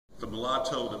the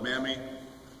mulatto, the mammy,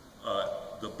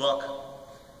 the buck,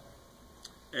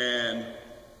 and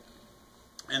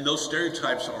those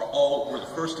stereotypes were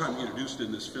the first time introduced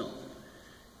in this film,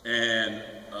 and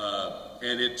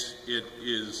it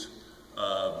is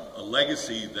a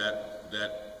legacy that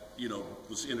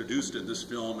was introduced in this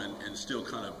film and still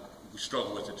kind of we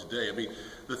struggle with it today. I mean,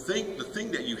 the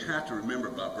thing that you have to remember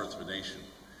about Birth of a Nation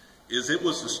is it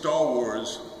was the Star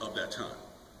Wars of that time.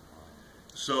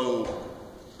 So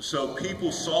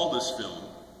people saw this film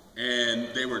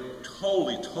and they were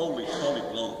totally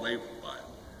blown away by it.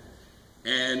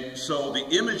 And so the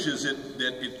images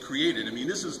that it created, I mean,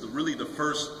 this is really the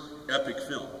first epic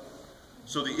film.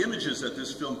 So the images that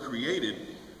this film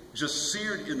created just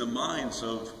seared in the minds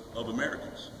of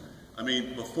Americans. I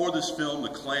mean, before this film, the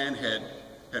Klan had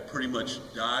pretty much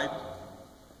died.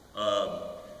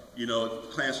 The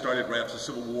Klan started right after the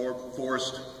Civil War.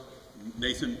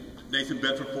 Nathan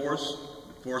Bedford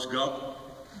Forrest Gump,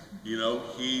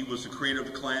 he was the creator of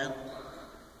the Klan.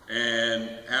 And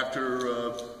after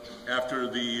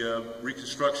the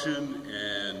Reconstruction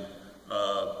and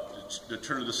the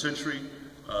turn of the century,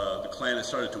 the Klan had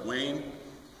started to wane.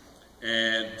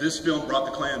 And this film brought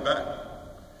the Klan back.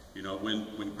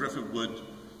 When Griffith would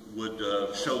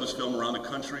show this film around the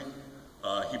country,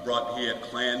 he had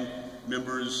Klan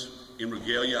members in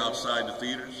regalia outside the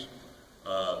theaters.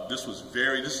 This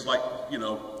is like,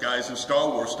 guys in Star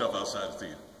Wars stuff outside the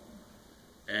theater.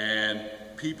 And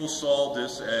people saw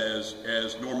this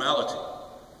as normality.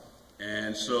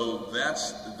 And so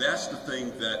that's the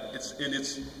thing that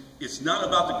it's not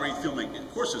about the great filmmaking.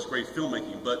 Of course it's great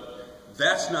filmmaking, but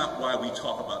that's not why we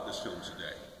talk about this film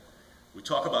today. We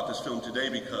talk about this film today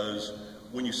because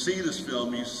when you see this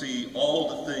film, you see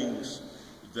all the things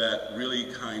that really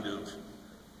kind of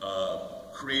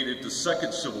created the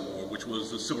second Civil War, which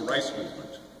was the Civil Rights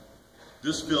Movement.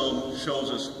 This film shows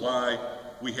us why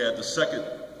we had the second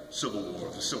Civil War,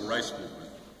 the Civil Rights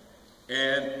Movement.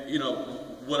 And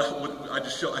I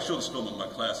showed this film in my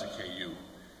class at KU,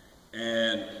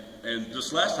 and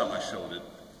this last time I showed it,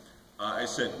 I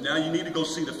said, now you need to go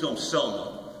see the film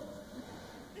Selma.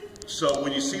 So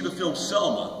when you see the film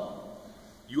Selma,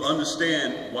 you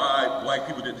understand why black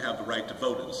people didn't have the right to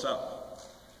vote in the South.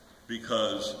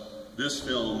 Because this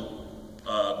film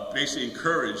basically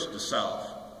encouraged the South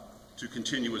to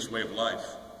continue its way of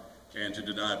life and to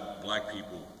deny black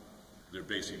people their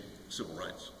basic civil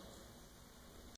rights.